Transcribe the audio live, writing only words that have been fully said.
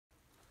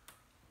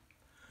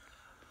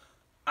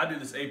I do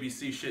this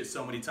ABC shit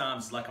so many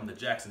times, it's like I'm the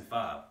Jackson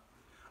 5.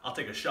 I'll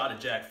take a shot at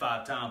Jack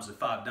 5 times with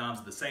 5 dimes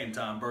at the same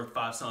time, birth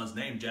 5 sons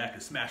named Jack,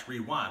 and smash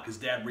rewind, cause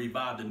dad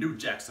revived a new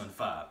Jackson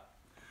 5.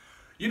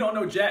 You don't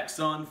know Jack,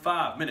 son,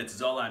 5 minutes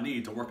is all I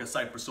need to work a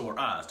sight for sore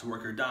eyes, to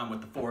work her dime with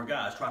the 4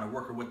 guys, trying to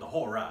work her with the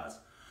whore eyes.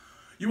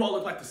 You all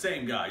look like the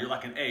same guy, you're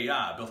like an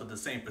AI built at the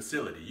same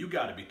facility. You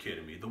gotta be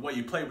kidding me. The way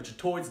you play with your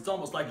toys, it's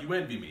almost like you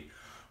envy me.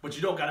 But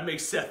you don't gotta make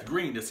Seth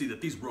Green to see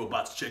that these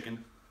robots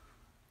chicken.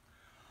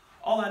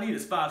 All I need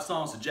is 5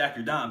 songs to jack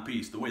your dime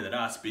piece, the way that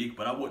I speak,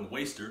 but I wouldn't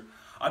waste her.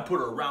 I'd put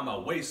her around my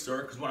waist,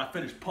 sir, cause when I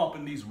finish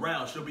pumping these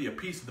rounds, she'll be a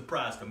piece of the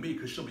prize for me,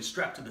 cause she'll be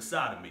strapped to the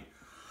side of me.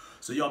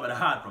 So y'all better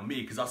hide from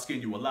me, cause I'll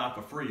skin you alive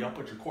for free. I'll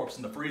put your corpse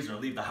in the freezer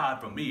and leave the hide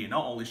from me, and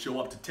I'll only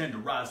show up to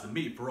tenderize the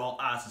meat for all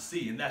eyes to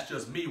see, and that's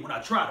just me when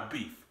I try to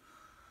beef.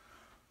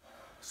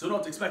 So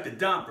don't expect a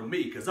dime from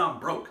me, cause I'm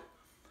broke.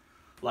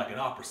 Like an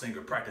opera singer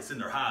practicing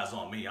their highs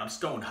on me. I'm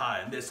stone high,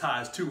 and this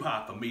high is too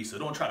high for me, so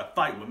don't try to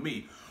fight with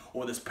me,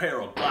 or this pair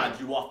will glide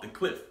you off the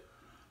cliff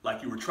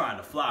like you were trying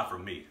to fly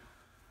from me.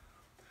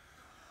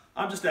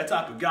 I'm just that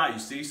type of guy, you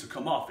see, so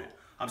come off it.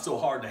 I'm so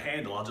hard to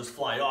handle, I'll just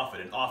fly off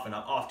it, and often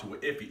I'm off to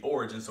an iffy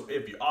origin, so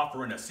if you're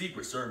offering a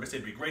secret service,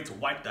 it'd be great to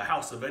wipe the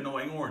house of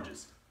annoying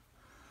oranges.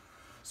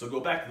 So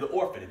go back to the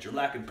orphanage, you're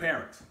lacking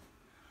parents.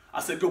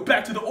 I said go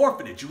back to the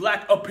orphanage, you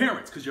lack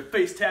appearance, cause your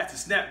face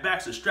tats and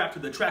snapbacks are strapped to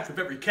the tracks of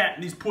every cat,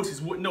 and these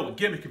pussies wouldn't know a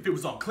gimmick if it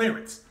was on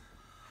clearance.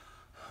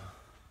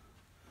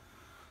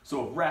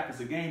 So if rap is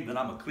a game, then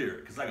I'ma clear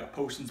it, cause I got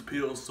potions,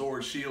 pills,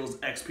 swords, shields,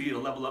 XP to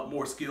level up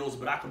more skills,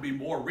 but I can be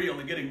more real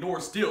and get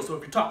ignored still, so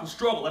if you're talking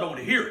struggle, I don't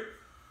wanna hear it.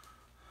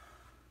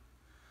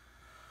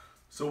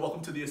 So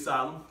welcome to the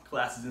asylum,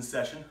 class is in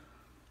session.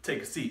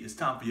 Take a seat, it's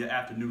time for your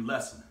afternoon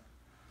lesson.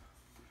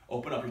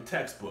 Open up your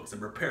textbooks and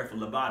prepare for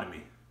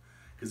lobotomy,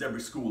 cause every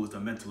school is a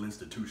mental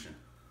institution.